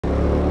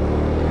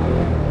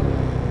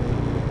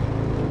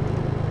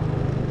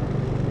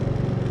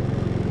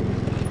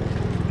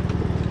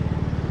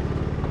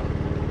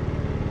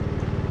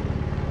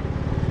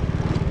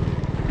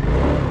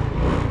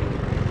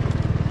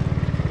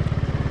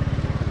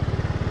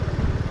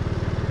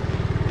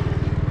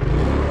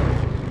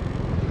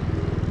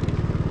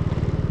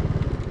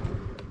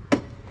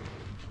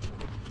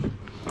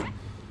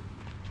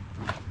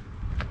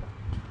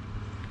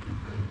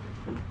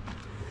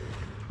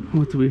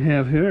What do we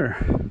have here?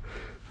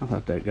 I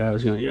thought that guy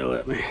was gonna yell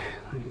at me.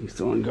 He's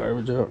throwing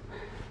garbage out.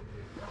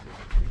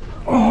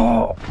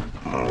 Oh!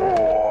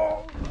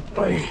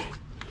 Boy.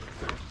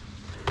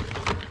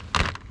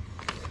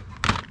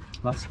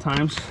 Lots of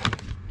times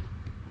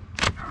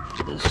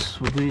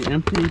this will be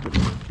empty, but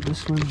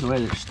this one, the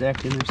way they're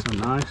stacked in there, so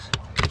nice.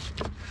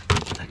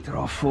 Like they're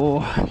all full.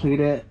 Look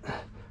at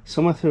that.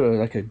 Someone threw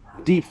like a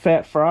deep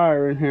fat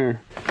fryer in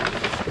here.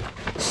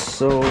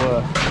 So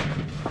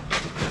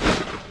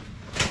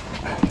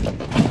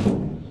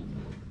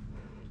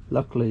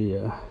luckily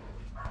I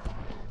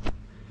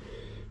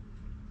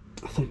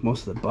think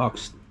most of the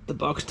box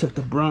took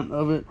the brunt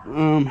of it.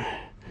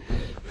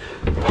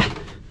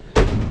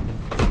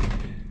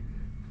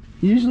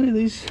 Usually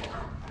these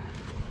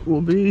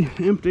will be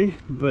empty,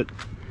 but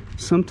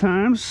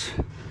sometimes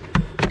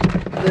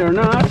they're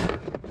not.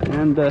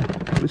 And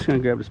I'm just gonna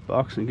grab this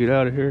box and get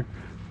out of here,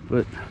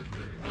 but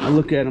I'll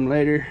look at them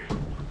later.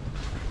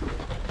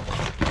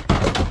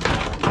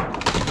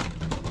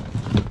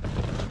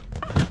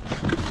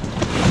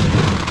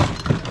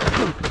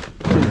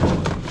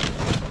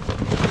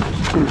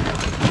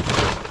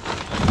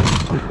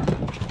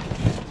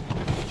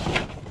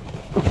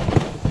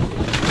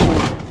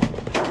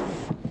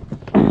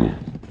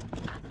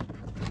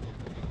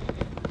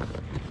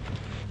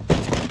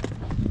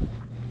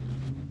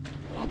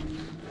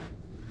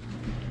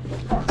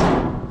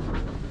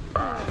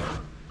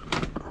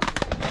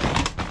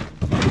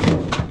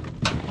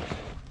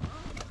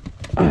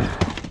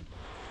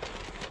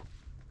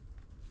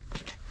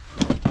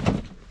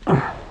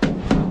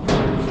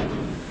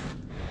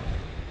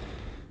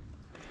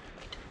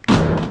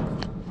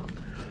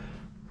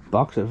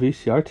 Box of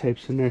VCR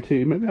tapes in there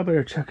too. Maybe I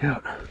better check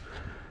out.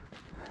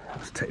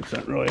 Those tapes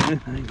aren't really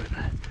anything, but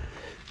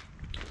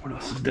what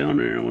else is down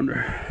there, I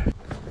wonder.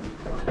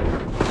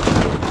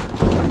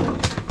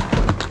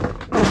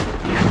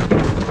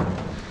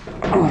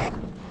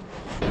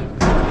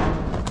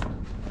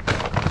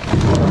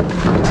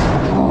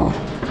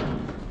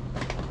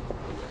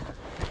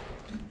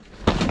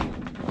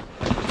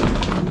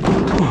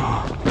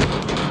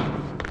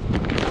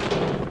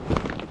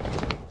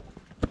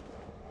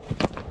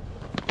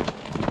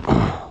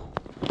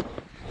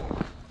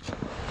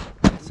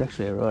 It's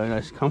actually a really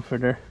nice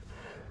comforter.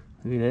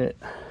 Look at it.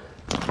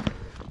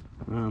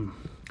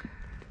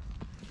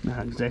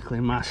 Not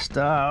exactly my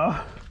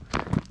style,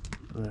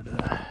 but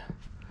I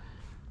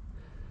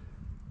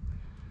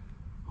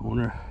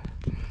wonder.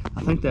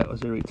 I think that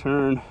was a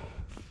return,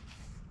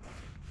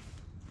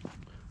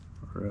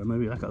 or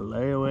maybe like a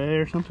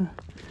layaway or something.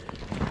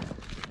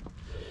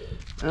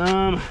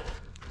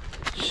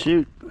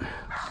 Shoot,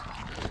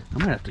 I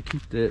might have to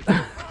keep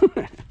that.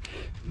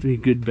 Be a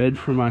good bed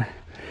for my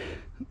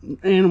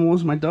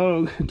animals, my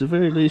dog at the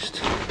very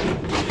least.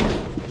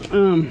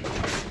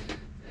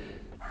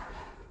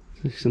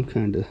 There's some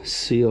kind of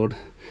sealed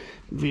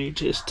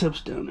VHS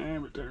tips down there,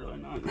 but they're really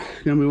not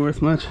gonna be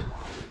worth much.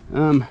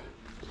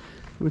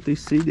 With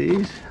these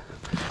CDs,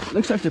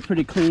 looks like they're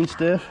pretty clean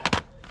stuff.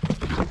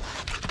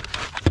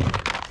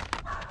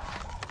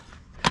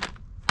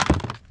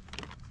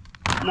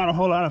 Not a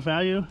whole lot of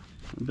value.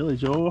 Billy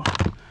Joel,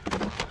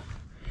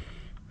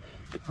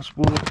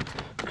 Gospel,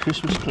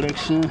 Christmas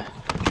collection,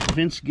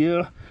 Vince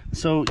Gill.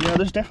 So yeah,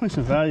 there's definitely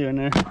some value in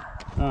there.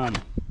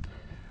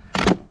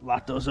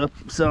 Lock those up,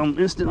 sell them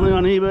instantly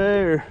on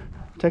eBay, or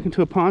take them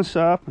to a pawn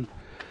shop. And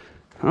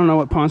I don't know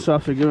what pawn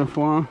shops are giving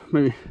for them.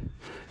 Maybe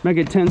make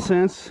it 10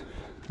 cents,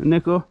 a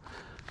nickel,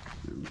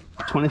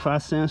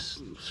 25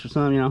 cents for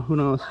some, you know, who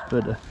knows.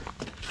 But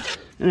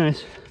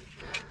anyways,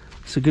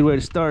 it's a good way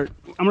to start.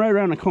 I'm right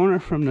around the corner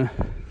from the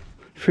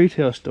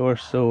retail store,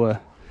 so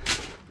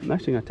I'm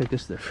actually gonna take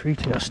this to the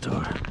retail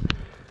store.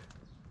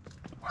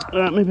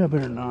 Maybe I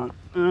better not.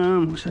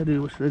 What should I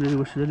do? What should I do?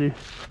 What should I do?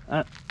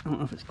 I don't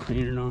know if it's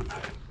clean or not,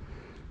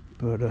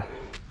 but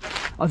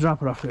I'll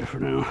drop it off there for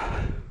now.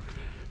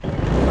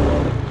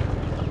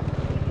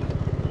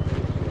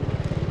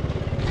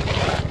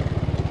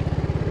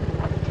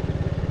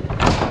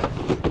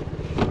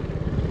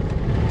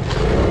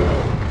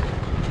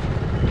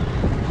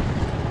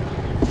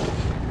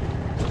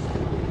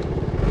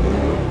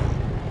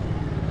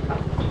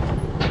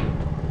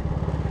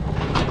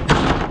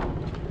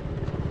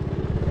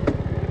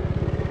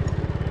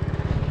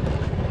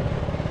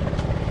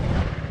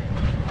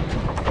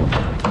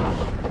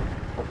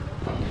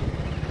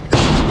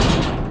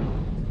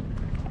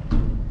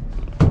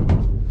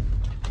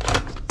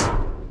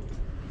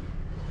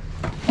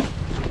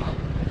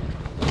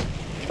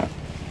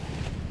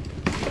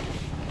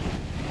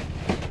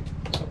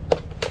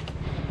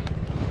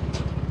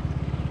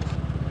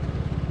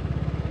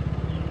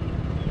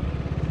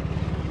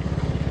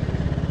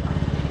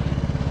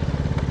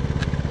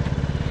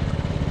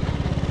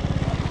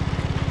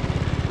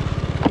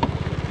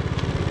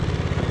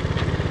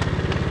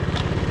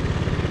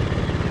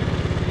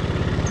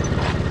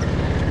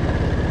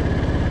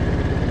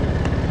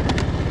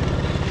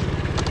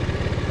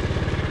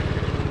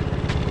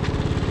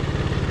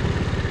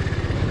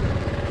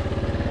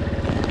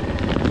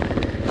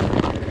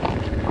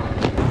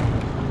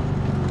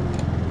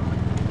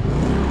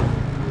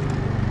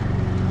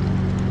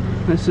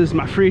 This is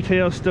my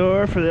retail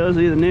store for those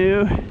of you that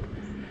new.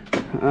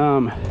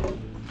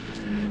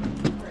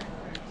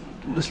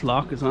 This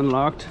lock is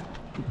unlocked.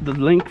 The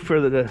link for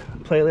the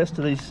playlist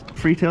of these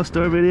retail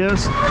store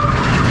videos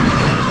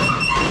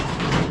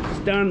is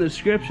down in the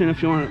description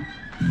if you want to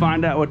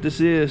find out what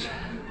this is.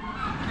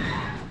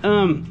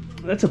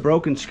 That's a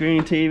broken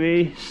screen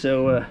TV,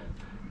 so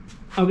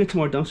I'll get to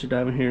more dumpster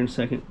diving here in a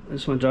second. I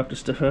just want to drop this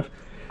stuff off.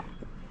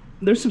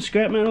 There's some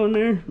scrap metal in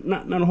there,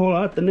 not a whole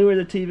lot. The newer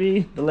the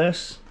TV, the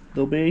less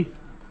there'll be.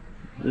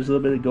 There's a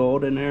little bit of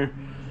gold in there.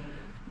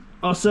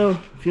 Also,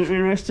 if you're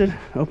interested,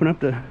 open up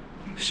the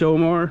show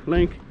more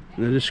link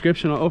in the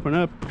description. I'll open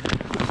up,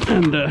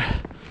 and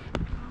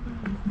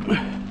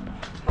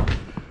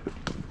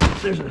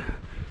there's a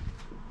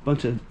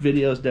bunch of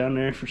videos down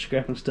there for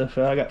scrapping stuff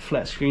out. I got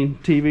flat screen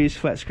TVs,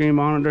 flat screen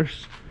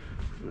monitors.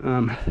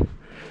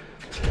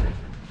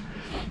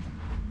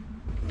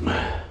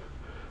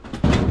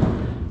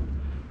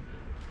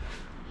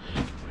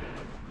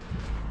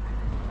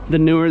 The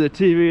newer the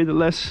TV, the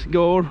less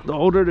gold. The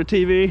older the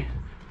TV,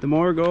 the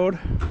more gold.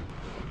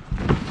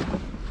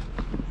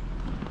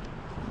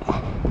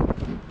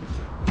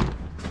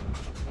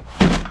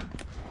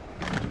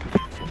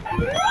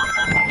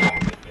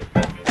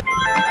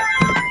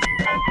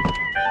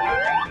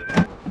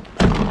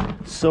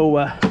 So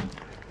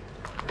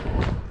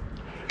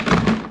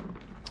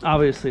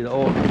obviously the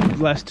old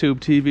glass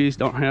tube TVs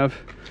don't have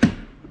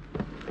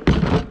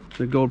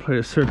the gold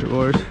plated circuit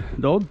boards.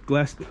 The old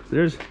glass,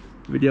 there's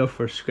video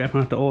for scrapping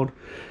out the old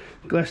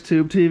glass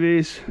tube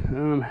TVs.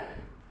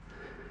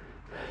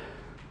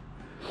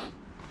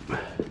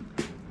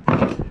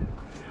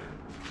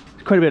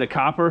 Quite a bit of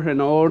copper in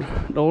the old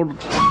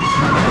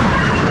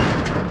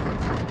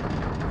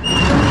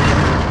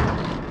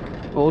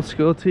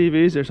school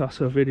TVs. There's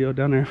also a video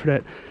down there for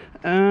that.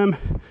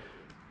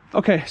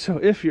 Okay, so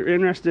if you're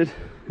interested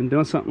in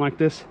doing something like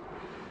this,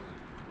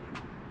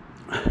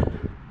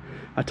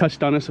 I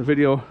touched on this in a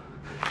video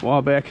a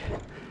while back,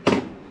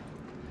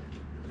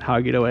 how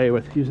I get away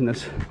with using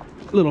this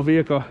little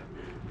vehicle.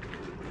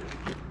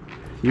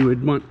 You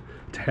would want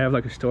to have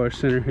like a storage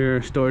center here,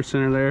 a storage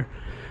center there.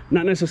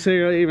 Not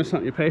necessarily even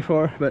something you pay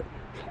for, but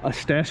a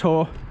stash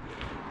hole,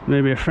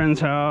 maybe a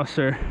friend's house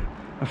or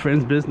a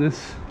friend's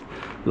business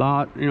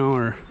lot, you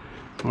know,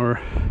 or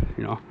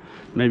you know,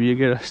 maybe you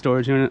get a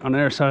storage unit on the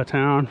other side of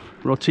town,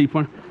 real cheap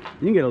one.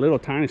 You can get a little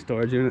tiny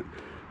storage unit,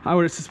 I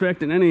would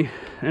suspect, in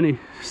any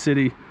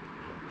city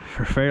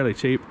for fairly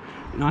cheap.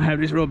 You know, I have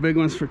these real big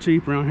ones for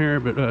cheap around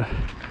here, but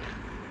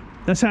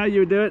that's how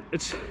you would do it.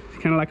 It's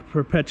kind of like a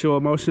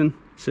perpetual motion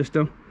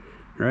system,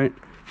 right?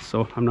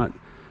 So I'm not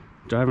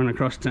driving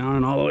across town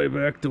and all the way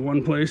back to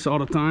one place all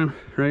the time,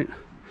 right?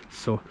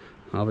 So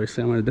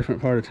obviously I'm in a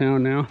different part of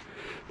town now,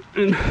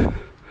 and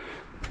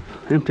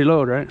empty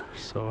load, right?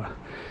 So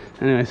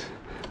anyways,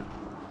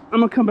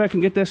 I'm gonna come back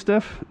and get that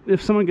stuff.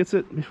 If someone gets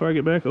it before I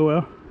get back, oh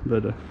well.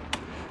 But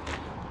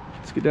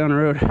let's get down the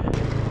road.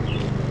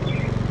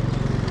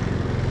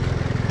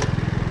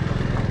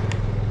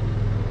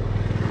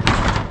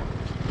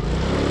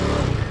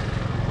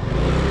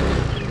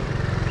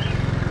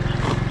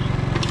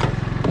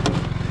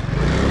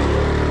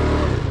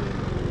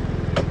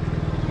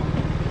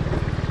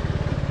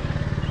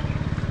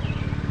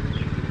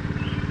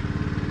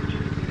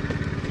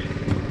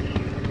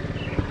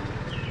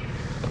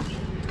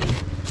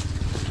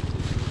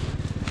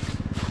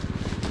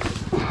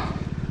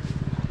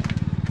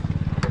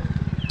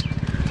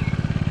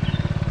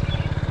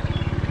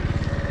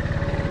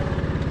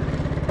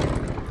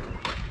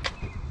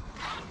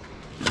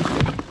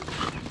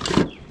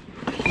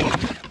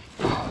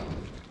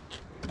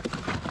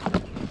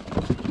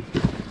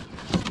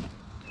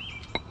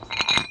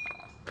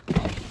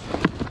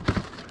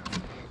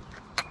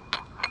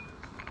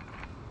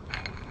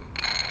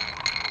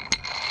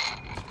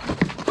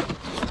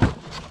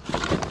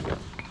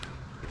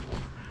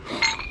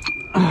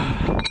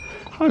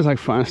 I always like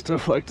finding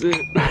stuff like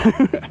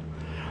that.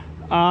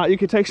 You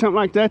could take something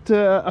like that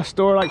to a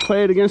store like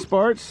Play It Again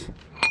Sports.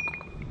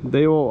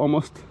 They will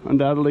almost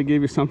undoubtedly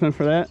give you something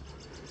for that,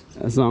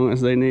 as long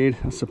as they need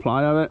a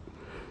supply of it.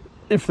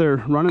 If they're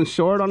running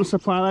short on a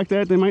supply like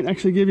that, they might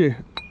actually give you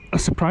a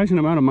surprising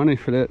amount of money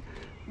for that.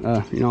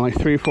 You know, like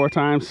 3 or 4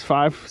 times,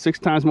 5, 6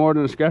 times more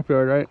than a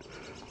scrapyard, right?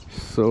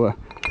 So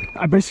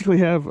I basically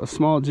have a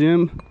small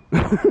gym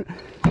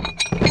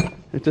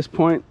at this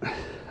point.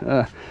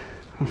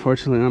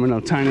 Unfortunately, I'm in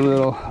a tiny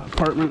little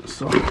apartment,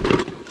 so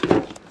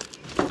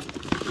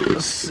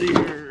let's see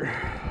here.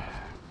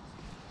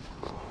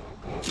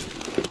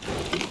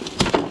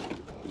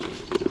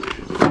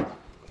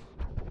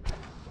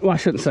 Well, I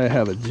shouldn't say I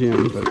have a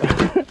gym,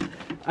 but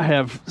I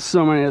have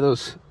so many of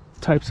those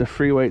types of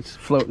free weights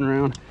floating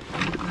around,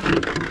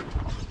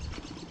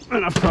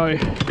 and I've probably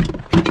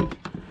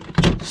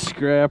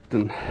scrapped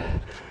and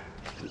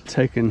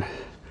taken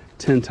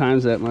 10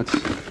 times that much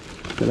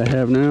that I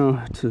have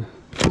now to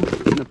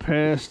in the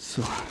past.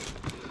 So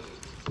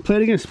Play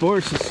It Again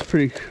Sports is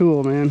pretty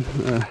cool, man.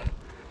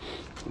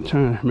 I'm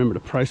trying to remember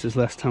the prices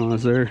last time I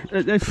was there.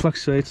 It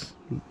fluctuates.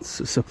 It's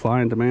a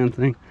supply and demand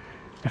thing.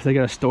 If they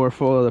got a store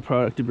full of the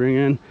product to bring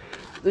in,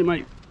 they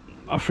might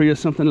offer you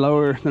something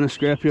lower than a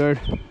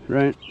scrapyard,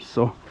 right?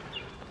 So,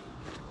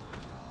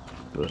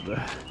 but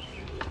yeah,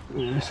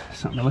 there's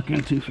something to look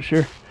into for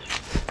sure.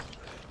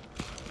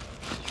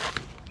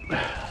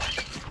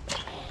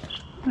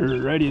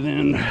 Alrighty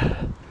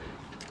then.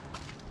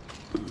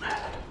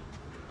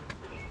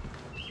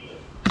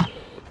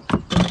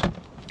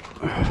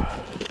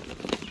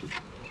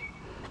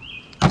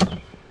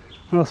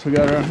 What else we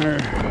got around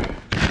here?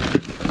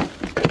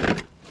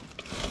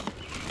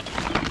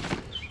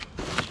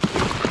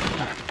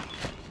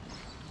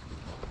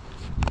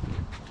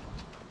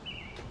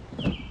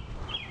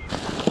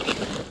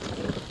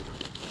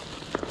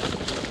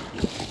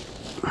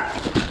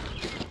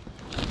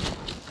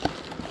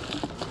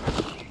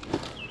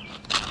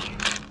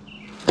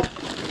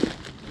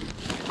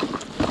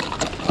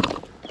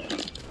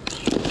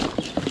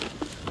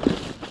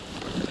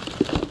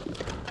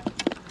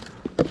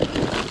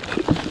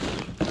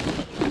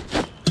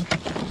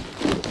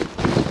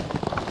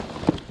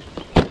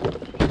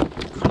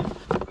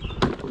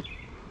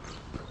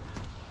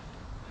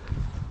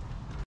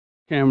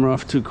 Camera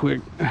off too quick.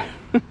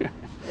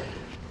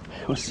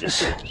 What's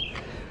this?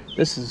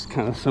 This is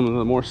kind of some of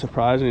the more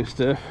surprising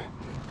stuff.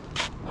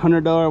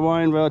 $100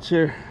 wine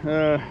voucher.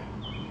 I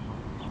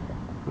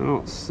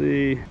don't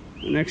see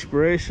an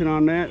expiration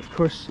on that. Of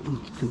course,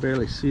 you can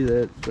barely see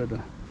that, but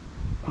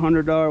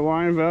 $100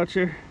 wine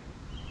voucher.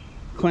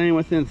 Claim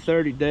within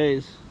 30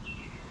 days.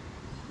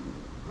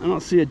 I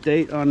don't see a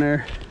date on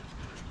there.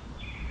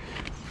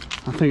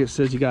 I think it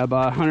says you gotta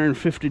buy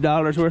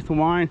 $150 worth of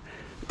wine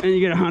and you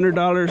get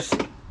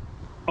 $100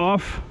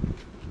 off,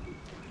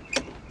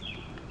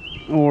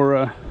 or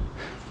I'm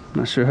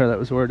not sure how that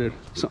was worded,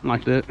 something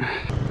like that.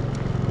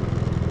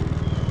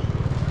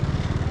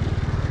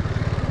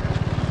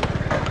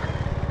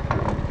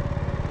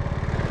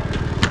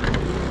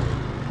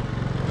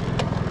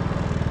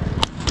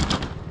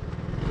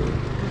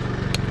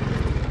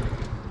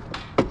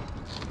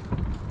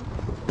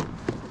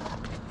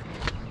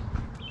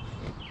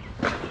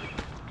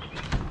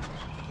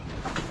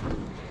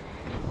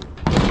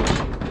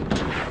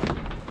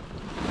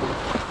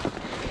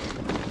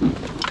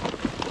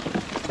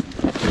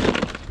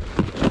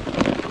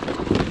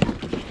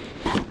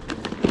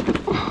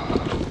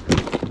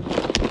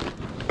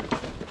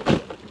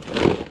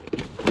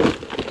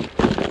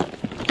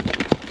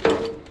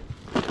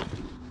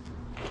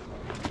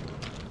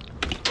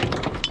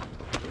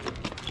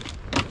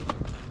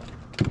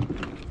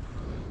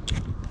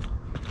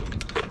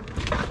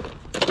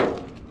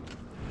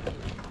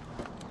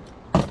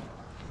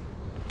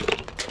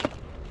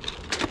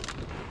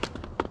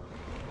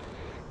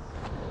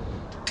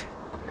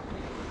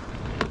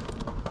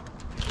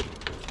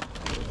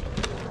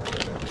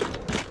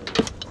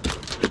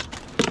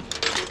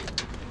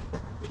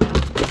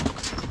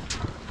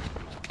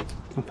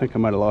 I think I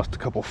might have lost a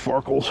couple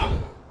forkles.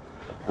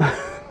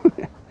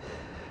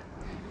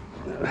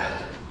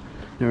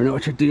 Never know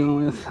what you're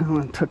dealing with. I don't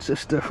want to touch this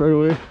stuff right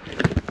away.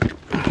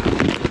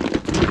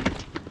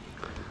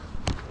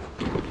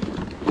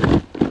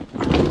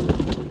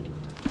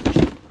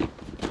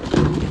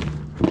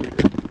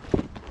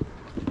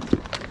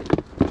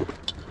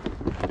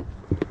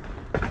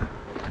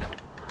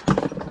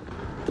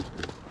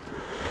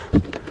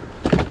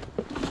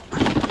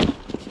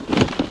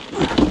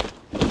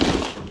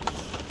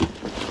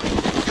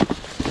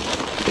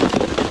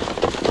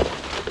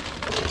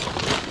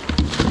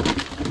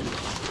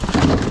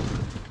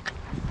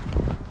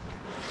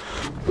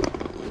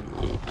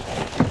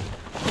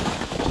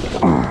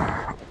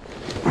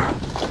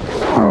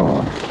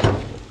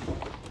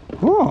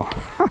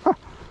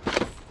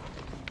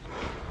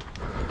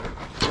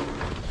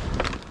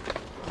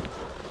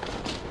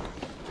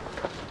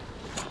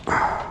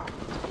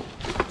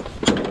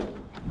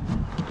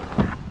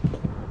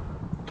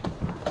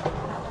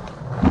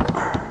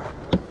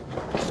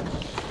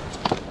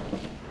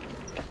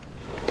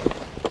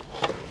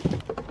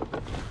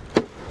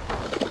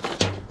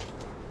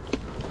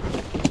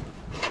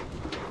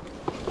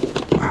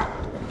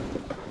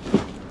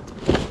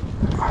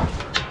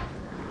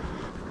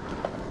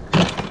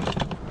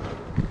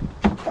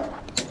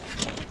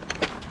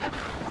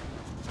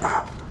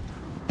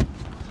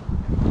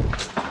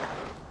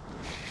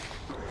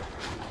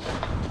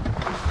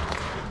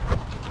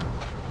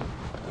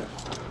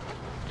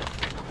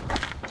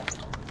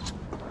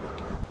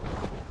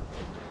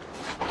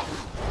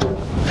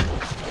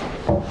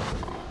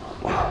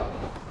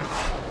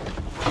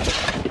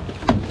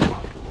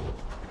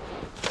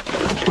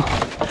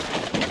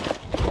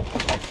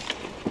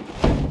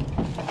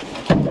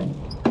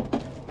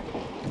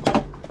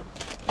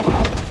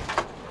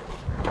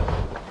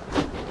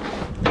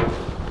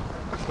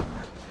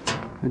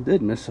 I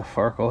did miss a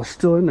farkle. It's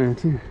still in there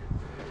too.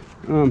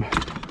 How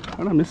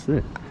did I miss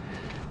that?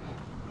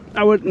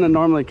 I wouldn't have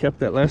normally kept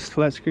that last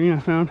flat screen I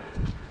found,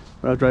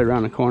 but I was right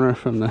around the corner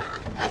from the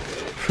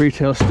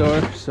retail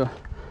store, so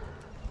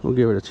we'll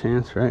give it a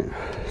chance, right?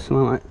 So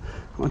So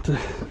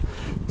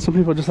some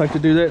people just like to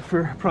do that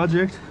for a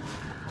project.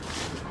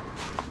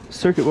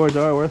 Circuit boards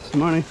are worth some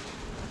money,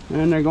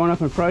 and they're going up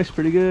in price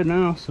pretty good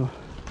now, so.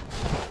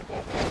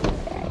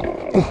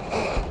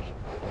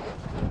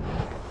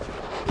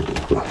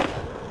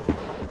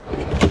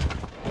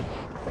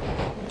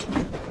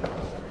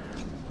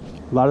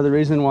 A lot of the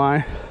reason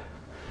why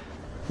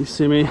you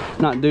see me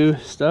not do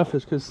stuff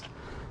is because,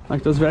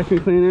 like those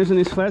vacuum cleaners and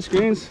these flat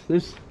screens,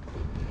 there's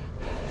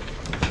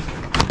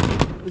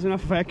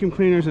enough vacuum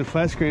cleaners and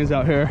flat screens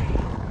out here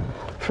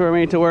for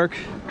me to work,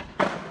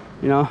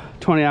 you know,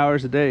 20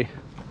 hours a day,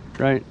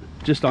 right?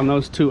 Just on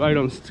those two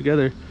items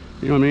together,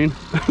 you know what I mean?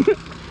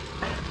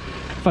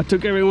 If I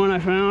took every one I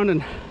found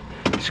and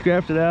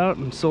scrapped it out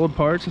and sold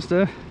parts and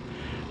stuff,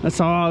 that's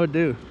all I would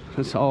do.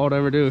 That's all I'd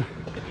ever do.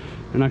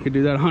 And I could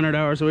do that 100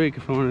 hours a week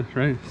if I wanted,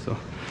 right? So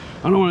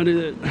I don't want to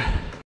do that.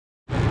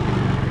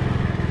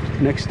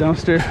 Next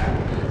dumpster,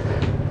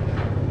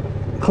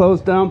 clothes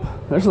dump.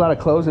 There's a lot of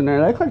clothes in there.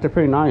 They look like they're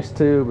pretty nice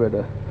too, but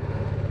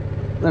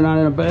they're not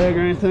in a bag or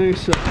anything,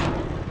 so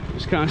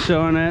just kind of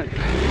showing that.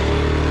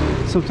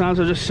 Sometimes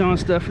I'm just showing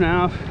stuff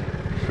now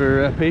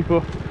for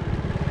people,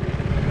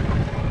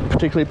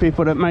 particularly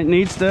people that might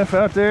need stuff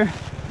out there.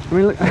 I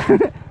mean, look, I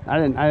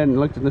hadn't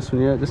looked at this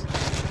one yet. Just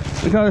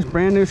look at all this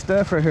brand new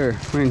stuff right here.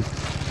 I mean,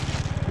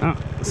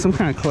 some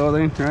kind of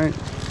clothing, right?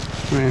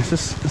 I mean, it's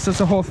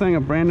just a whole thing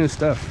of brand new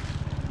stuff.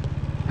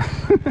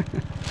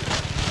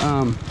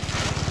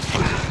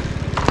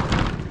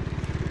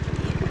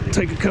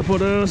 Take a couple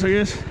of those, I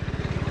guess.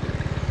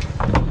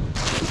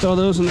 Throw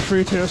those in the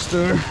retail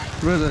store.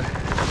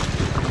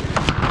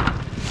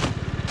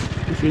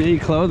 If you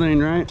need clothing,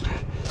 right?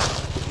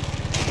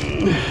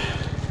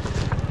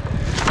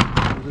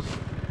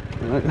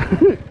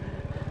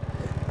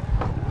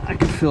 I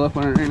can fill up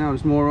on it right now.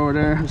 There's more over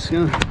there. I'm just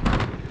gonna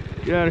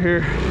get out of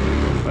here.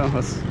 Well,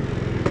 let's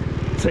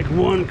take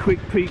one quick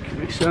peek,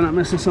 make sure I'm not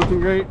missing something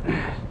great.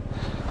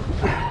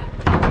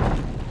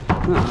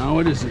 I don't know,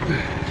 what is it?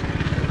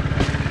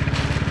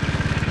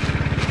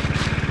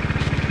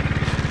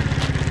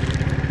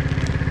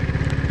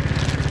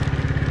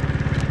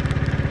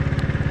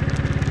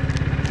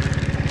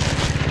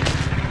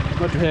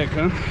 What the heck,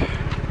 huh?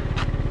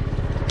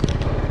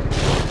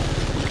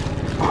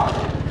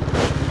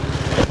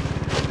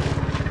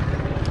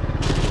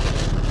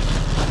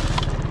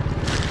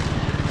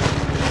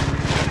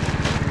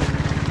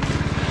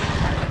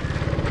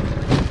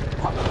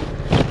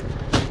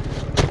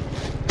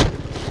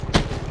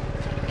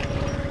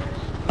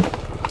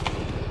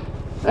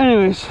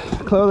 Anyways,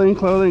 clothing.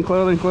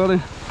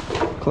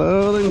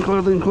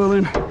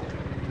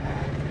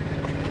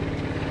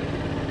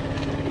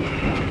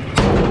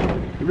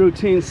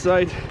 Routine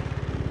site.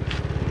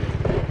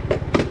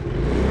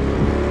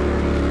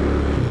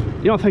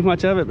 You don't think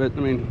much of it, but I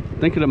mean,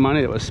 think of the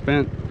money that was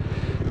spent.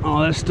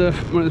 All that stuff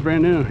when it was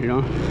brand new, you know.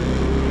 In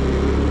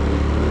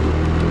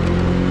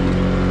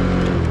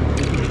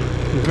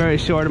a very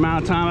short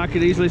amount of time, I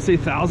could easily see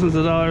thousands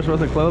of dollars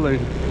worth of clothing.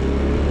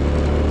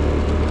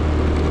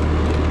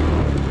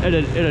 At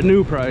a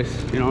new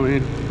price, you know what I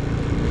mean?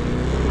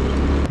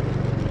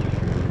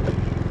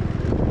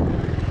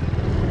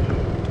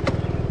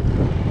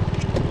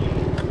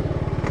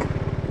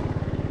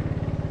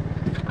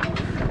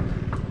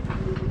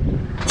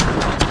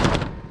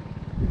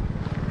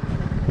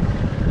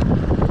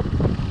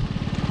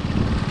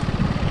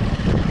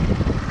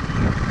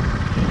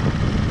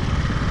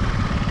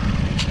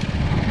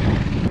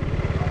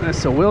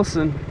 That's a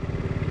Wilson,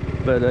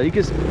 but you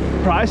could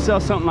probably sell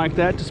something like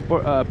that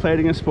to play it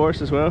against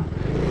sports as well.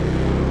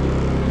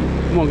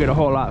 Won't get a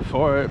whole lot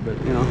for it, but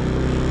you know,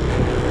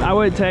 I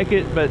would take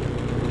it. But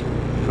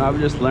I've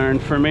just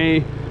learned, for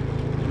me,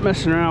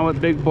 messing around with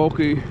big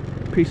bulky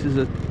pieces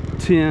of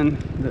tin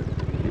that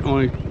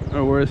only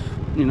are worth,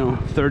 you know,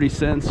 30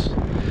 cents,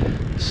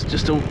 it's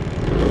just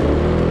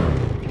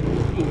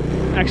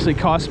actually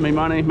cost me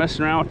money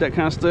messing around with that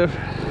kind of stuff.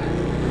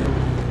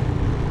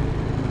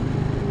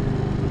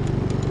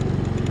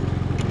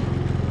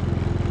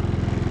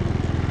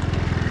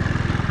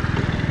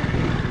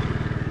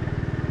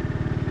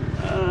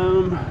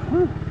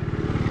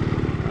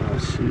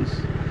 Shoes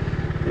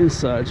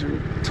inside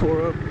are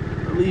tore up.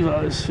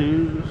 Levi's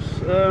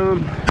shoes. Little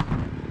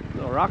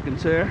rocking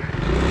chair.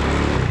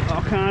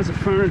 All kinds of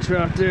furniture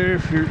out there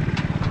if you're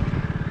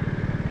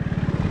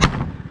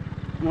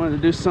wanting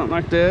to do something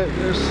like that.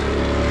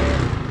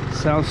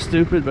 Sounds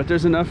stupid, but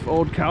there's enough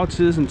old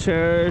couches and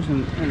chairs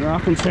and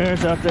rocking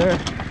chairs out there.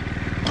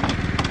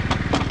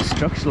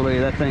 Structurally,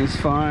 that thing's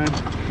fine.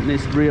 It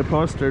needs to be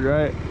reupholstered,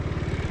 right?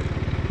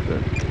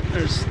 But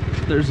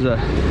there's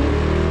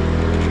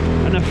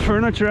enough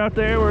furniture out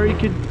there where you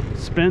could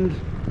spend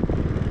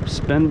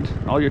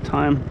all your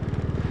time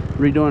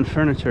redoing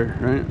furniture,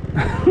 right?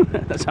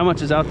 That's how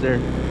much is out there.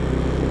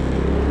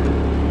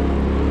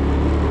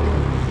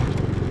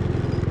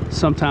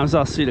 Sometimes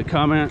I'll see the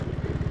comment,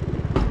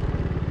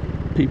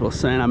 people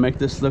saying I make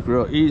this look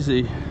real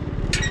easy,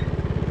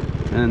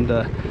 and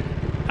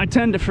I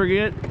tend to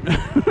forget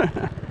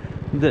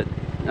that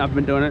I've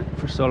been doing it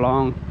for so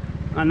long.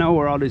 I know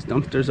where all these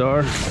dumpsters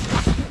are.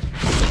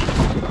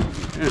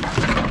 And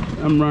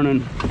I'm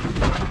running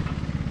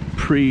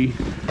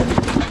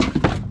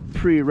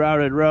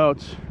pre-routed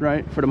routes,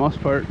 right, for the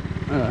most part.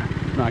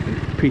 I can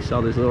piece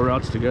all these little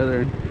routes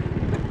together.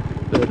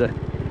 But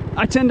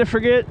I tend to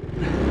forget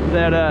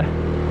that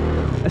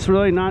it's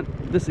really not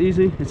this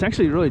easy. It's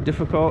actually really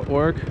difficult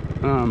work.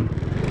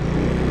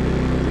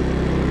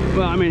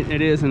 Well, I mean,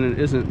 it is and it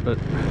isn't, but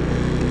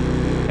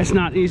it's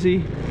not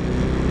easy.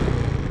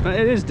 But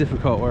it is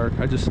difficult work.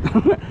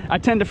 I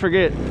tend to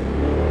forget.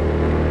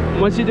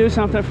 Once you do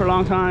something for a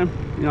long time,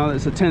 you know,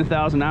 it's a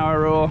 10,000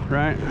 hour rule,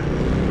 right?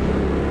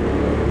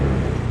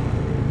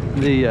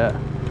 You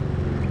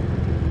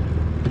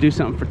do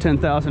something for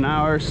 10,000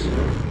 hours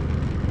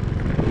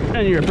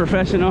and you're a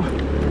professional.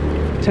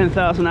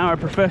 10,000 hour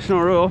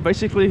professional rule,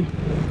 basically,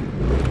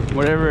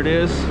 whatever it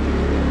is.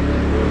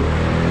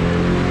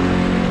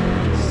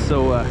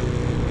 So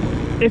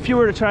if you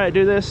were to try to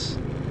do this,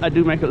 I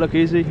do make it look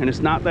easy, and it's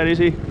not that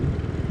easy.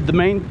 The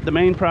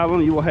main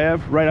problem you will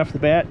have right off the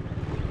bat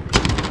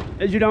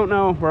is you don't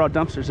know where all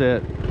dumpsters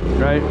at,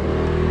 right?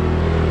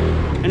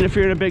 And if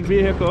you're in a big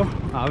vehicle,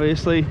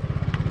 obviously,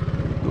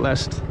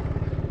 last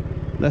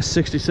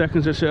 60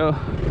 seconds or so,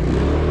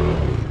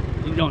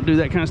 you don't do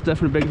that kind of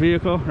stuff in a big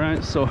vehicle,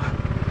 right? So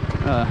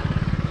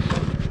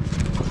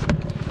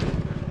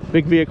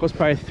big vehicles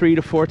probably 3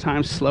 to 4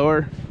 times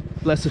slower,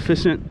 less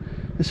efficient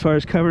as far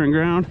as covering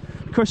ground.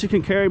 Of course, you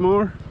can carry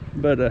more,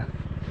 but I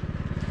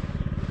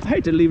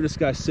hate to leave this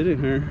guy sitting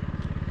here.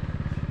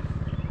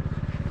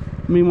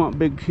 Me want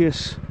big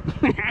kiss.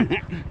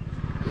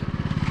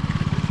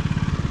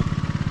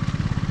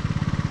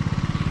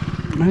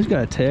 He's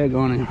got a tag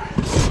on him.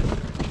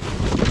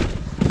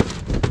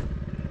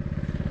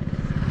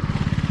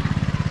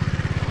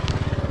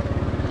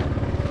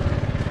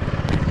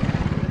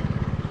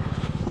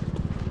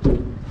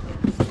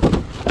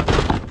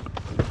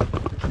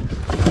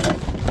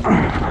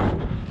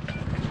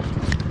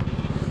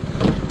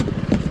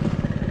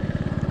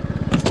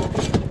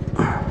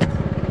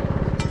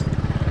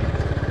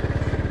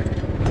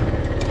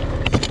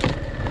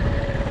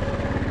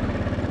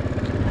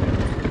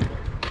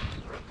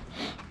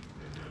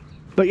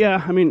 But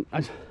yeah, I mean,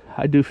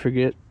 I do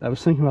forget. I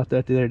was thinking about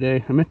that the other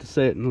day. I meant to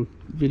say it in a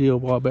video a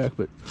while back,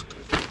 but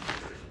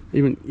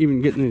even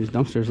getting these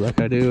dumpsters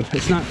like I do,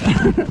 it's not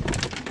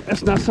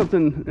it's not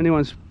something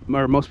anyone's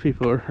or most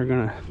people are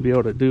gonna be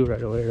able to do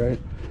right away, right?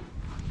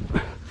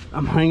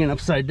 I'm hanging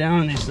upside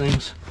down in these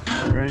things,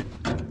 right?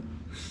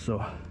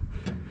 So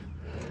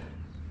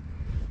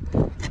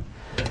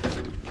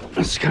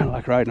it's kind of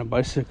like riding a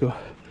bicycle.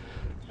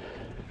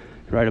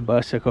 Ride a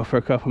bicycle for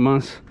a couple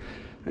months,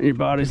 and your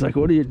body's like,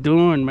 what are you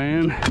doing,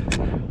 man?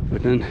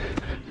 But then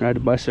ride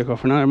a bicycle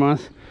for another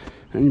month,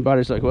 and your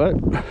body's like, what?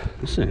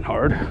 This ain't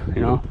hard,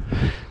 you know?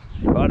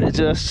 Your body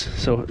adjusts.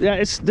 So yeah,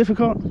 it's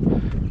difficult.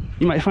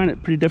 You might find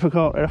it pretty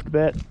difficult right off the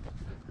bat.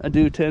 I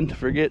do tend to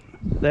forget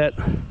that,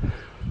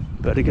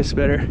 but it gets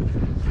better.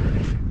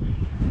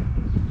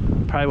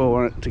 Probably will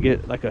want to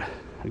get like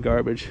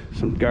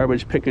some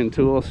garbage picking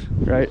tools,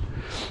 right?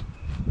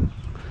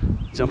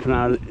 Jumping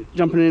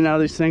in and out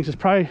of these things is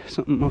probably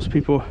something most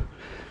people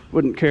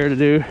wouldn't care to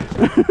do.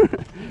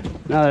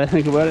 Now that I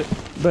think about it,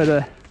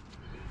 but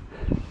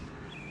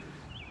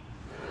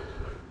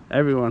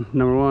everyone,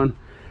 number one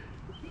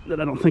that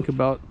I don't think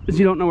about is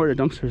you don't know where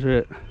the dumpsters are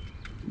at.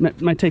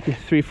 It might take you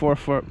 3,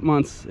 4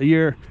 months, a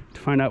year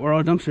to find out where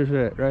all the dumpsters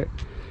are at, right?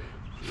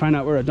 Find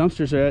out where a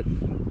dumpster's at,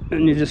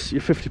 and you're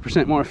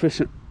 50% more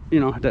efficient, you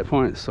know, at that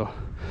point. So,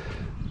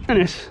 and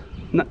it's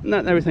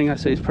not everything I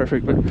say is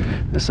perfect, but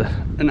it's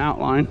an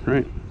outline,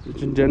 right?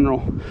 It's a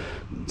general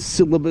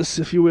syllabus,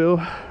 if you will.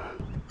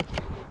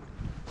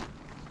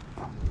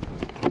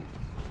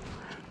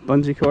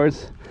 Bungee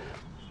cords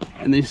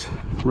and these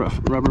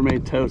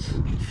Rubbermaid totes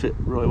fit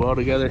really well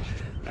together.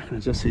 I can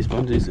adjust these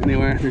bungees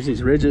anywhere. There's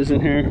these ridges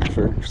in here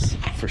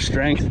for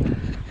strength.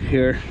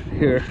 Here.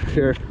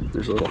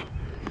 There's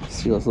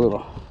see those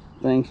little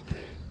things.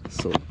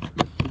 So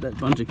that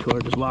bungee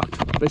cord is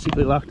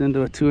basically locked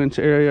into a 2-inch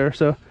area or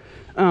so.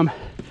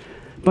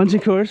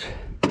 Bungee cords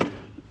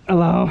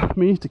allow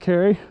me to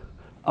carry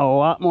a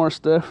lot more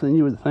stuff than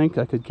you would think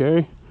I could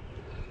carry.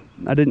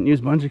 I didn't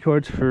use bungee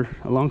cords for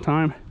a long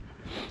time.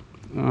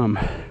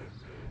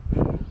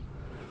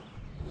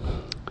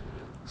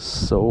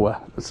 So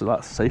it's a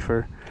lot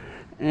safer,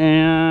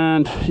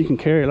 and you can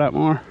carry a lot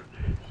more.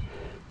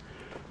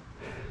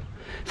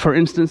 For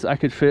instance, I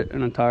could fit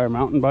an entire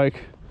mountain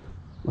bike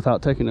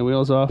without taking the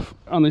wheels off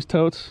on these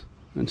totes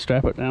and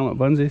strap it down with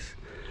bungees.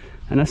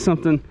 And that's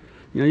something,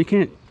 you know, you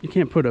can't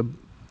put a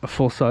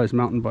full-size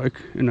mountain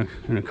bike in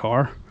a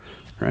car,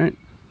 right?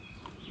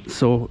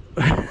 So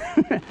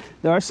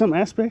there are some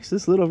aspects to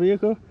this little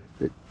vehicle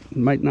that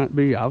might not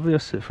be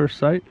obvious at first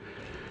sight.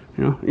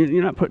 You know,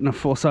 you're not putting a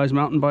full-size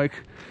mountain bike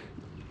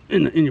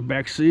in your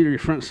back seat or your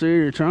front seat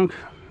or your trunk.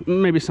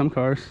 Maybe some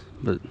cars,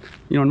 but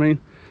you know what I mean.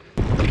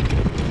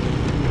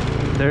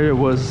 There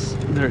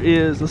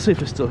is, let's see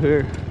if it's still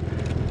here,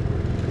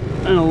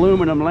 an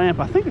aluminum lamp.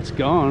 I think it's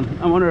gone.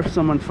 I wonder if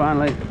someone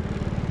finally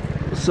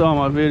saw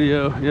my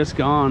video, it's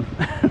gone.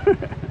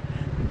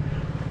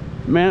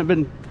 Man, I've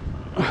been,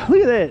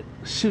 look at that.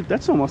 Shoot,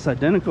 that's almost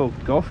identical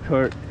golf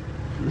cart.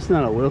 It's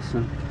not a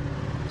Wilson.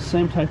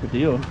 Same type of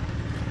deal.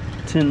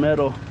 Tin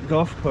metal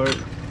golf cart,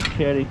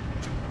 caddy,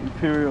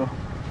 Imperial.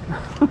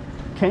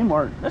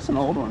 Kmart, that's an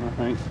old one, I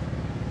think.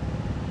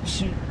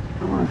 Shoot,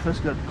 I wonder if that's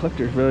got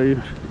collector's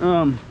value.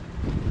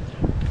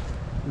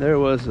 There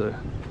was a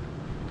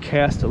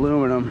cast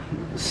aluminum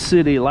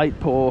city light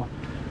pole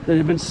that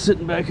had been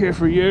sitting back here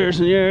for years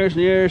and years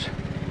and years.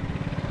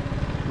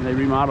 And they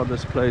remodeled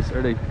this place,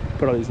 or they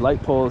put all these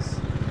light poles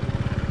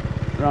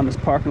around this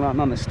parking lot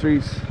and on the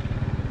streets.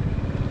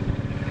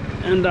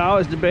 And I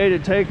always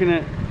debated taking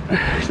it.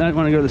 I didn't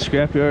want to go to the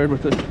scrapyard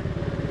with the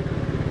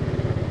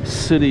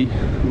city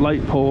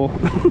light pole.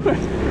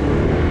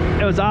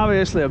 It was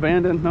obviously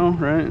abandoned, no,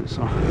 right?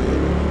 So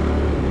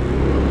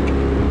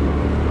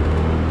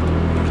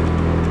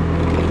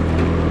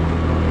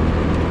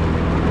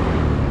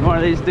one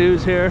of these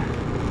dudes here,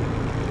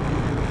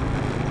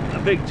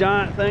 a big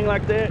giant thing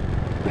like that.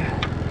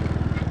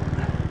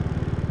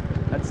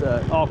 That's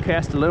all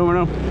cast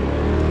aluminum,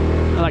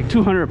 like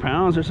 200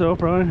 pounds or so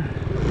probably.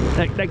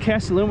 That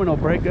cast aluminum will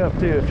break up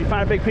too. If you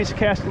find a big piece of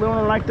cast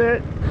aluminum like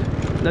that,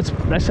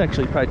 that's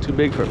actually probably too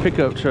big for a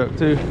pickup truck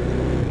too.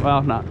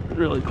 Well, not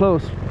really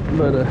close,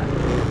 but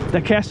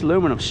that cast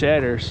aluminum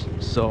shatters.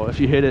 So if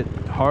you hit it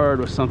hard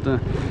with something,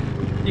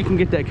 you can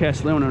get that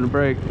cast aluminum to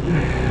break. You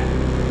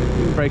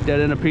can break that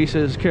into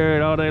pieces, carry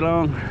it all day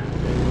long.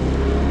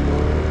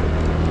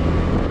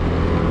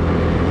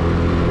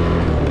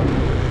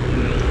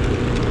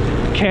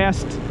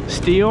 Cast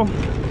steel,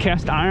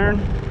 cast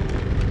iron.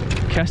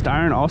 Cast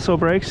iron also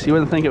breaks. You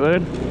wouldn't think it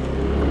would.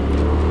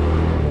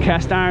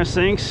 Cast iron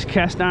sinks,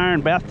 cast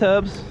iron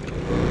bathtubs.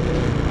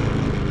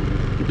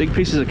 Big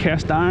pieces of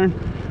cast iron.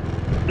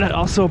 That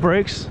also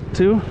breaks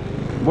too.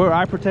 Wear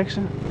eye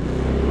protection.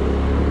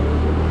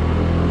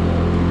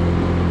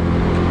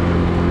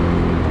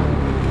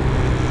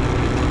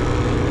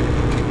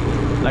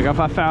 Like if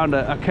I found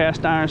a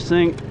cast iron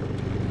sink,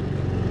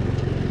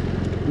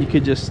 you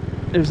could just,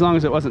 as long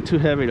as it wasn't too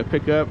heavy to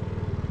pick up,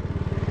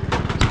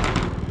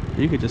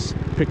 you could just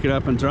pick it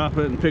up and drop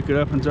it, and pick it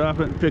up and drop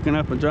it, and pick it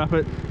up and drop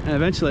it, and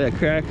eventually a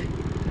crack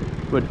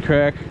would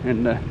crack,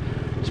 and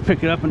just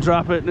pick it up and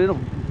drop it, and it'll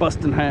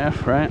bust in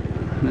half, right?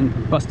 And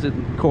then bust it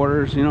in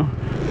quarters, you know.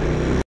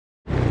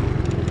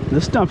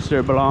 This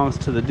dumpster belongs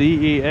to the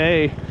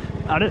DEA.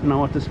 I didn't know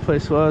what this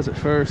place was at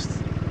first.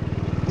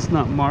 It's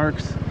not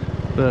marked,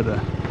 but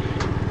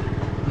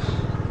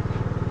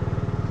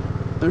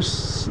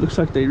there's, looks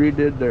like they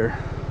redid their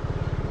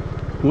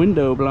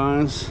window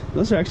blinds.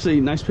 Those are actually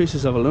nice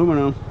pieces of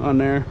aluminum on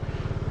there.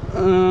 I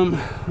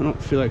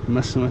don't feel like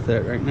messing with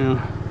that right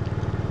now,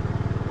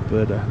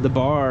 but the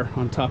bar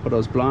on top of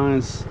those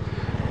blinds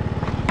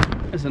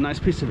is a nice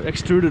piece of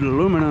extruded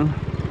aluminum.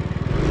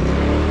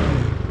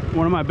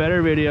 One of my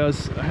better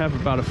videos, I have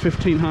about a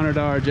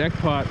 $1,500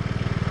 jackpot.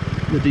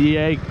 The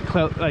DEA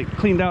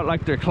cleaned out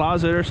like their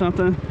closet or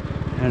something,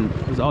 and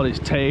there's all these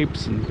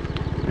tapes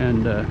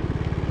and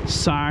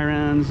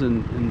sirens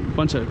and a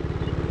bunch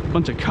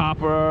of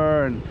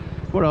copper, and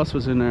what else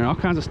was in there? All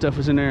kinds of stuff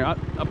was in there.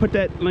 I'll put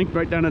that link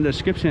right down in the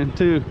description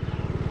too.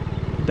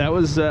 That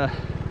was one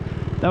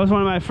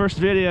of my first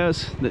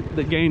videos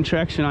that gained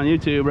traction on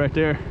YouTube right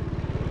there.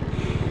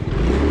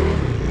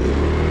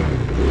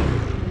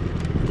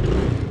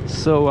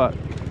 So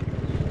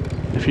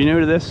if you're new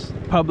to this,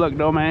 public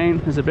domain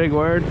is a big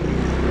word.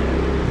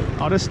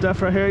 All this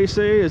stuff right here you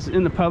see is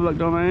in the public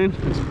domain.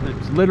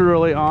 It's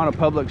literally on a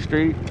public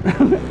street.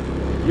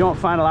 You won't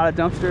find a lot of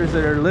dumpsters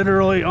that are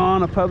literally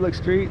on a public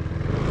street,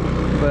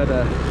 but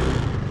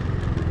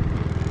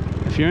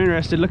if you're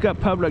interested, look up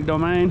public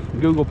domain,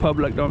 Google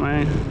public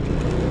domain,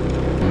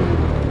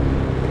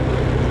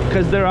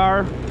 because there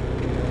are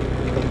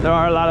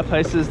a lot of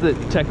places that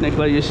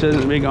technically you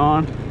shouldn't be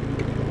gone,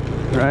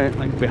 right?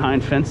 Like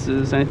behind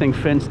fences, anything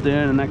fenced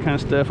in and that kind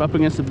of stuff. Up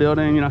against the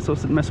building, you're not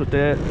supposed to mess with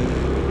that.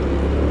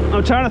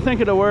 I'm trying to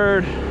think of the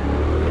word.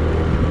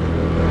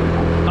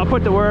 I'll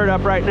put the word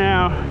up right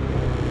now.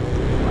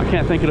 I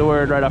can't think of the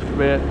word right off the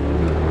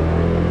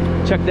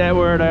bat. Check that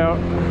word out.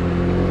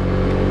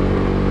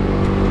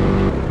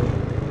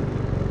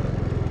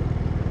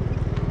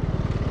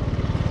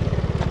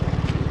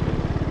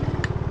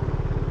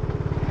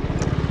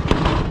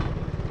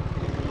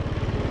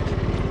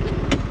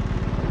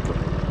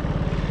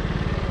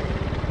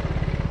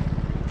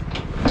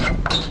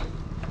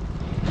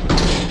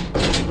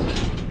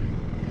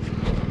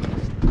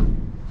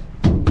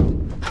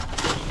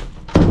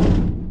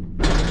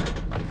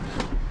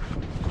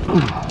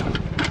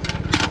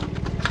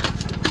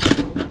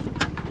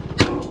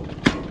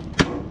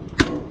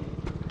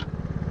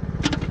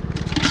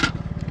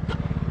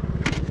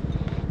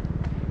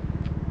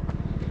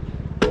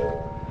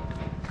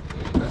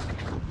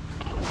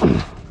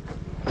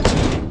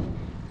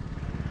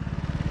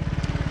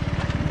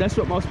 That's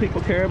what most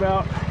people care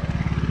about.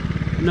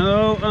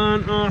 No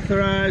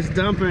unauthorized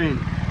dumping.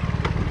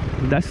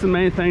 That's the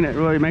main thing that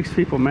really makes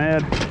people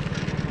mad.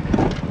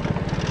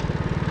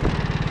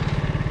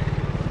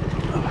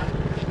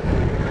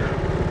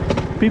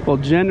 People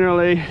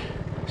generally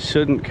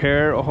shouldn't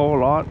care a whole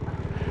lot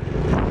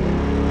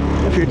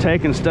if you're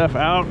taking stuff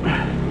out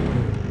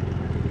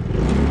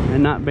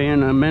and not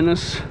being a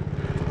menace.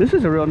 This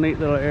is a real neat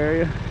little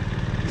area.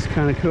 It's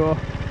kind of cool.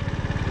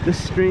 This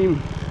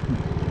stream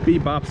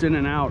bebops in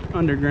and out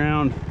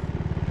underground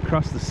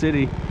across the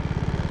city.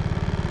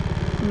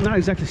 I'm not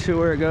exactly sure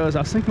where it goes. I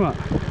was thinking about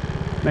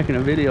making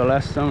a video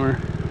last summer,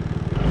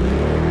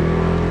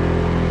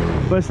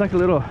 but it's like a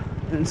little,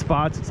 in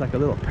spots it's like a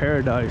little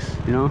paradise,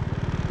 you know.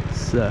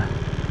 It's kind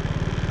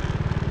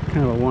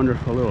of a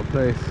wonderful little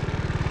place.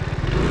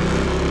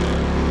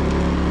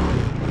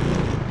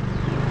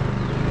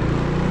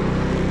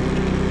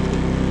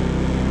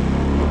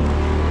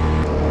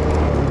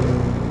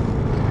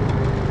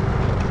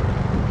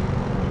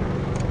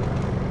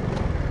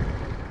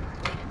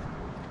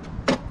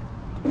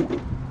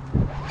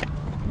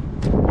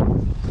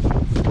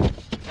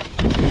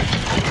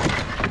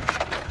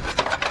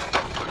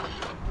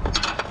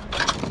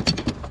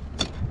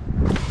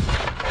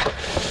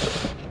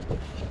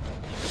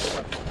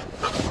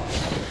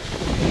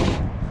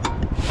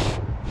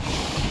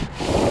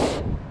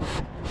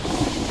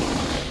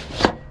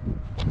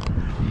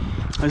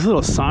 These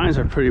little signs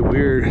are pretty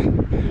weird.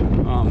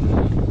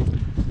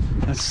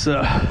 That's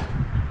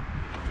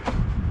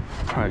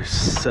probably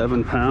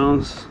 7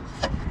 pounds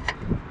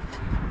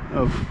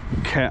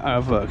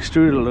of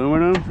extruded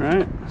aluminum,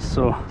 right?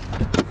 So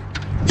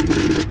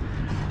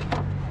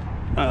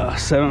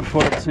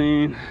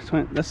 714,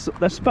 20, that's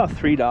about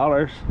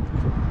 $3.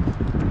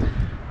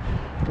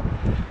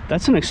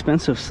 That's an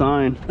expensive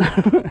sign.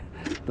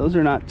 Those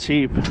are not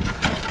cheap.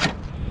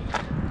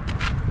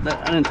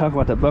 I didn't talk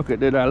about that bucket,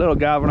 did I? A little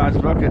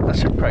galvanized bucket. That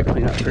should probably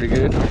clean up pretty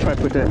good. I'll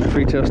probably put that in the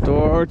retail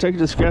store or take it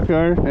to the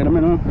scrapyard at a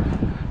minimum.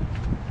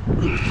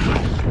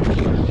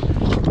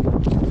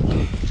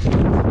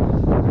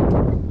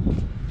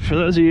 For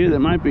those of you that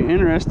might be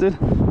interested,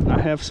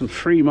 I have some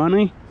free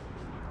money.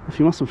 If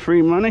you want some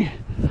free money,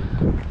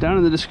 down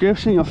in the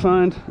description you'll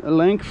find a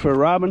link for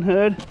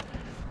Robinhood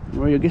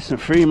where you'll get some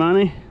free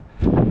money,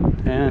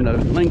 and a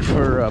link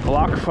for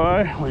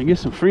BlockFi where you get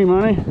some free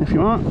money if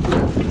you want.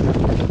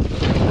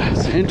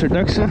 It's an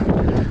introduction to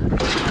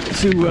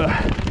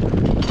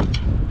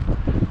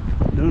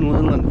doing a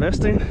little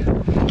investing.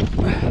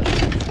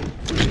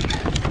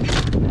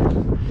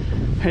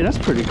 Hey, that's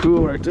pretty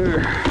cool right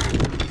there.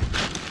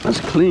 That's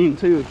clean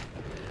too.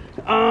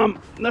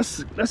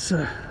 That's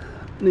a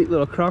neat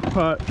little crock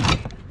pot.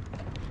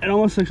 It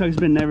almost looks like it's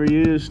been never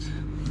used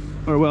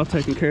or well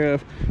taken care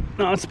of.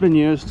 No, it's been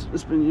used.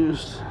 It's been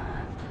used.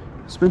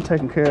 It's been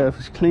taken care of.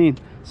 It's clean.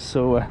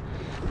 So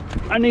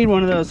I need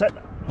one of those.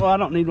 Well, I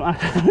don't need one.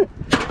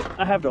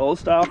 I have the old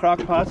style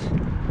crock pots,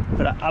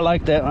 but I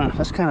like that one.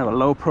 That's kind of a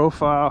low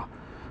profile,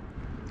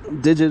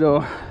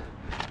 digital.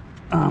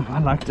 I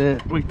like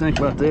that. What do you think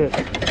about that?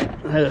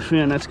 I have a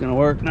feeling that's gonna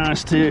work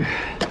nice too.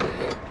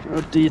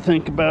 What do you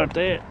think about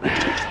that?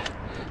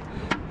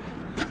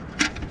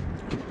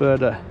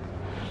 But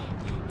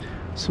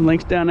some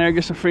links down there.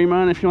 Get some free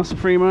money if you want some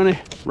free money.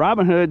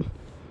 Robinhood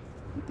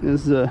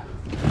is you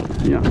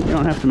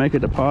don't have to make a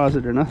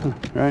deposit or nothing,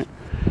 right?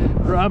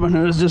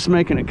 Robinhood is just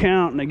make an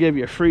account and they give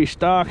you a free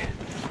stock.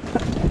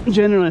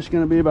 Generally it's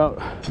going to be about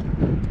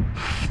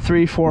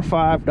 $3, $4,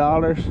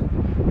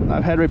 $5.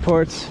 I've had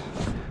reports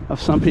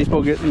of some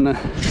people getting an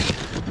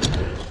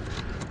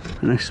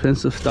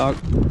expensive stock,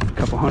 a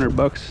couple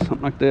 $100,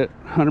 something like that,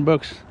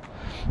 $100.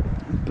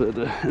 But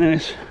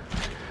anyways,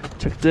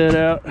 check that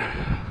out.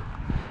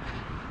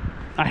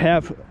 I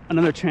have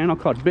another channel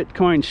called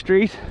Bitcoin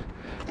Street.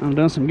 I'm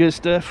doing some good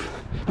stuff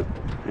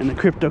in the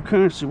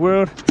cryptocurrency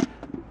world,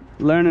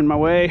 learning my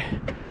way.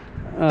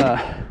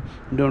 I'm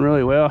doing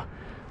really well.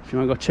 If you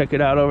want to go check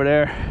it out over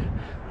there,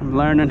 I'm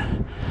learning.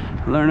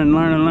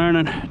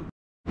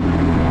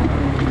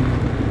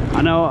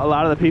 I know a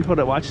lot of the people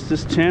that watch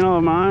this channel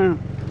of mine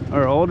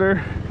are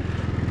older.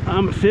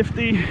 I'm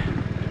 50,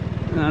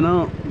 and I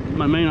know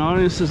my main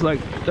audience is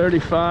like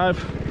 35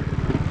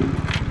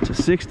 to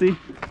 60.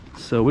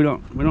 So we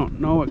don't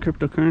know what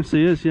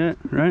cryptocurrency is yet,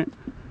 right?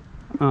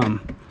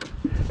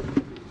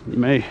 You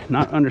may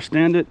not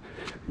understand it.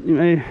 You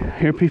may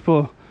hear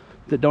people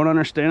that don't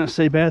understand it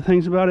say bad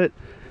things about it,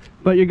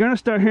 but you're gonna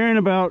start hearing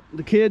about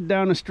the kid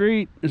down the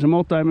street is a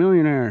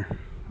multi-millionaire.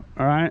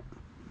 All right,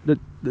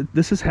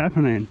 this is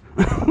happening.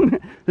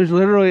 There's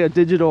literally a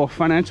digital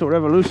financial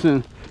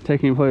revolution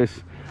taking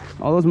place.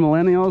 All those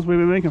millennials we've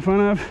been making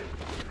fun of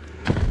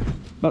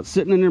about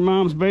sitting in their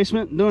mom's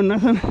basement doing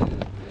nothing,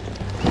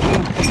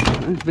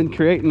 it's been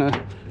creating an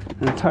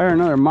entire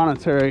another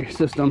monetary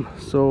system.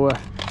 So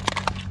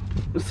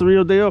it's the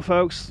real deal,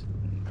 folks.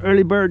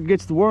 Early bird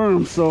gets the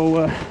worm.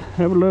 So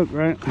have a look,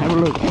 right? Have a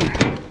look.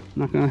 I'm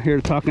not gonna here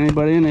to talk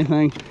anybody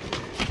anything,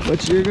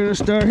 but you're gonna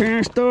start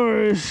hearing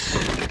stories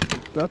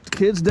about the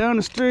kids down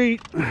the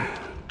street,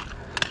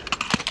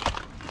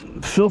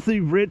 filthy,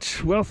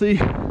 rich,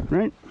 wealthy,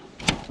 right?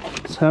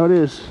 That's how it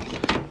is.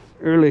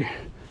 Early,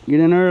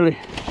 get in early.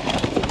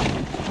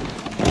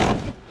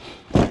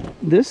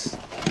 This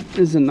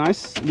is a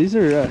nice, these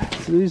are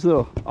these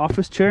little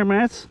office chair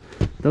mats.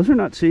 Those are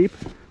not cheap.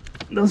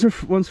 Those are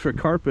ones for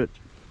carpet.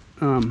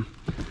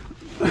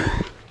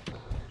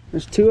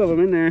 There's 2 of them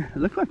in there.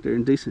 They look like they're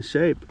in decent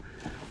shape.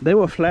 They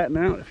will flatten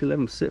out if you let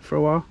them sit for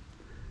a while.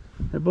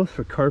 They're both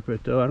for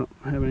carpet though. I don't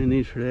have any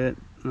need for that.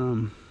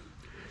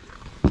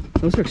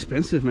 Those are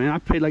expensive, man. I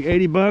paid like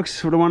 80 bucks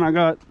for the one I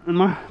got in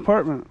my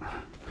apartment.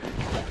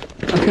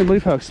 I can't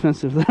believe how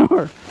expensive they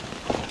are.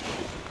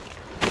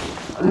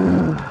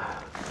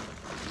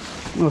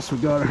 What else we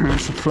got here?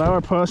 Some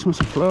flower pots. Want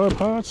some flower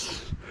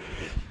pots?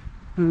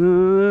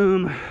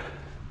 You're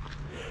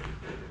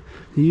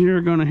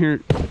gonna hear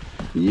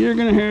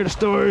the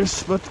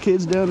stories about the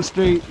kids down the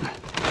street.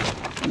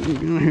 You're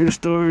gonna hear the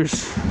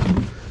stories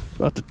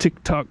about the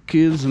TikTok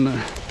kids and the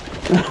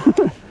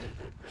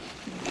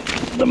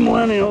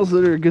millennials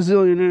that are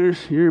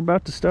gazillionaires. You're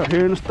about to start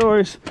hearing the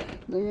stories.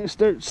 They're gonna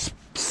start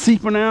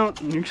seeping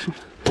out, and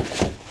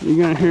you're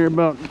gonna hear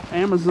about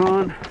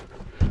Amazon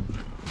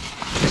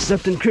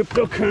accepting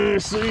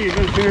cryptocurrency. You're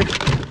gonna hear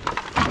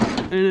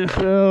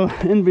NFL,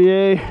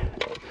 NBA,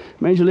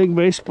 Major League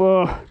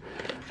Baseball.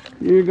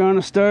 You're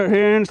gonna start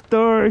hearing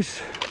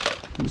stories.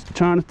 I'm just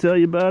trying to tell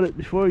you about it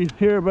before you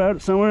hear about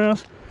it somewhere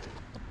else.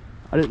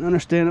 I didn't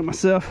understand it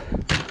myself.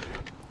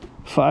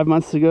 5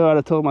 months ago, I'd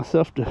have told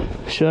myself to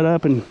shut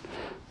up and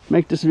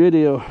make this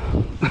video.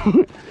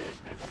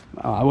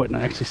 I wouldn't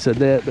have actually said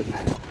that, but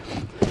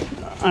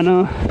I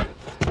know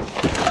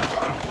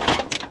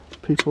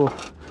people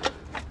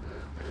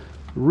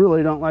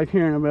really don't like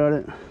hearing about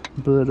it.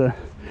 But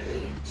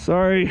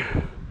sorry.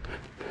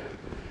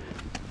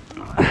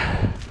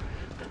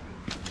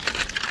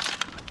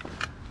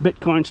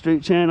 Bitcoin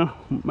Street channel,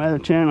 my other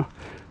channel.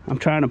 I'm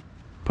trying to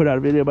put out a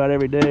video about it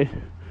every day.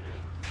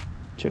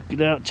 Check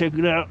it out, check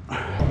it out.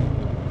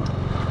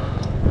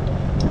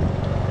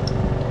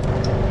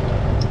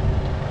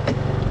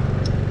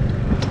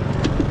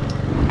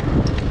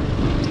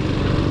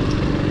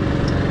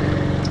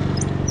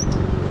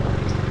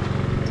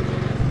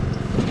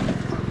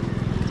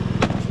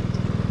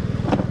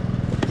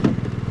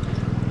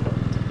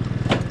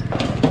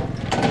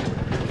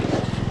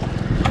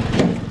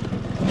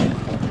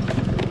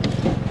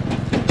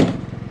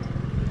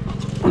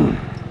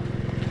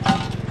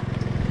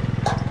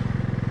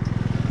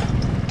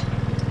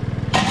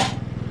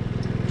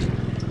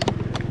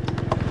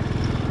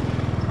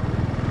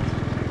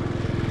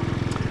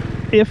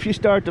 If you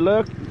start to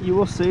look, you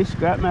will see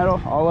scrap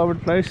metal all over the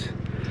place.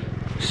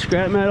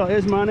 Scrap metal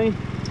is money.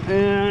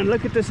 And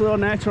look at this little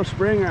natural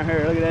spring right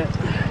here. Look at that.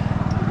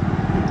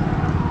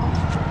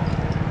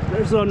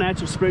 There's little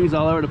natural springs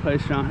all over the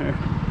place around here.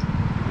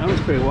 That was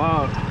pretty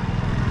wild.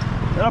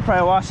 That'll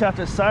probably wash out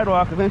this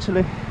sidewalk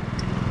eventually.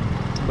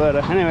 But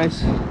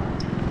anyways.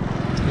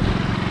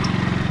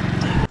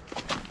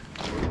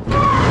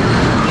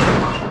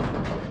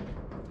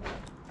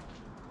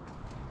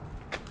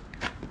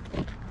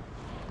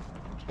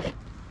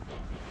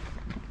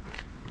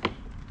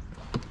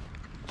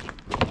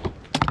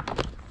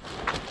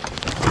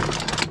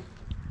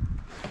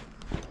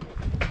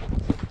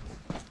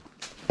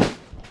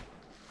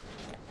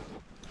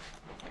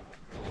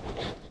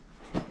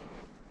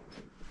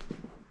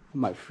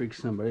 Might freak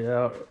somebody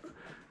out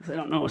if they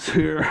don't know what's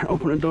here.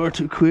 Open the door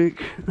too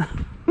quick.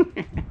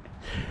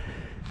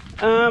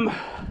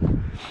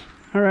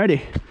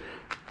 Alrighty.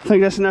 I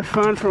think that's enough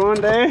fun for one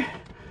day.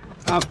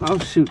 Oh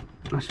shoot.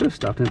 I should have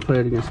stopped and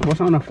played it again. So I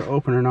don't know if they're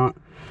open or not.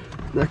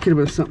 That could have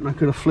been something I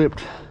could have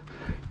flipped.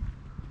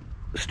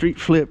 Street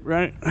flip,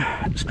 right?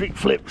 Street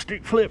flip,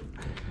 street flip.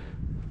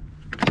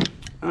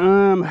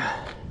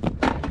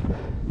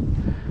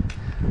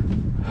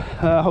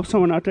 I hope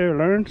someone out there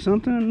learned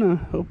something.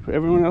 Hope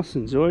everyone else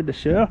enjoyed the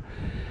show.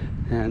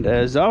 And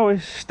as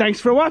always, thanks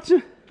for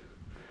watching.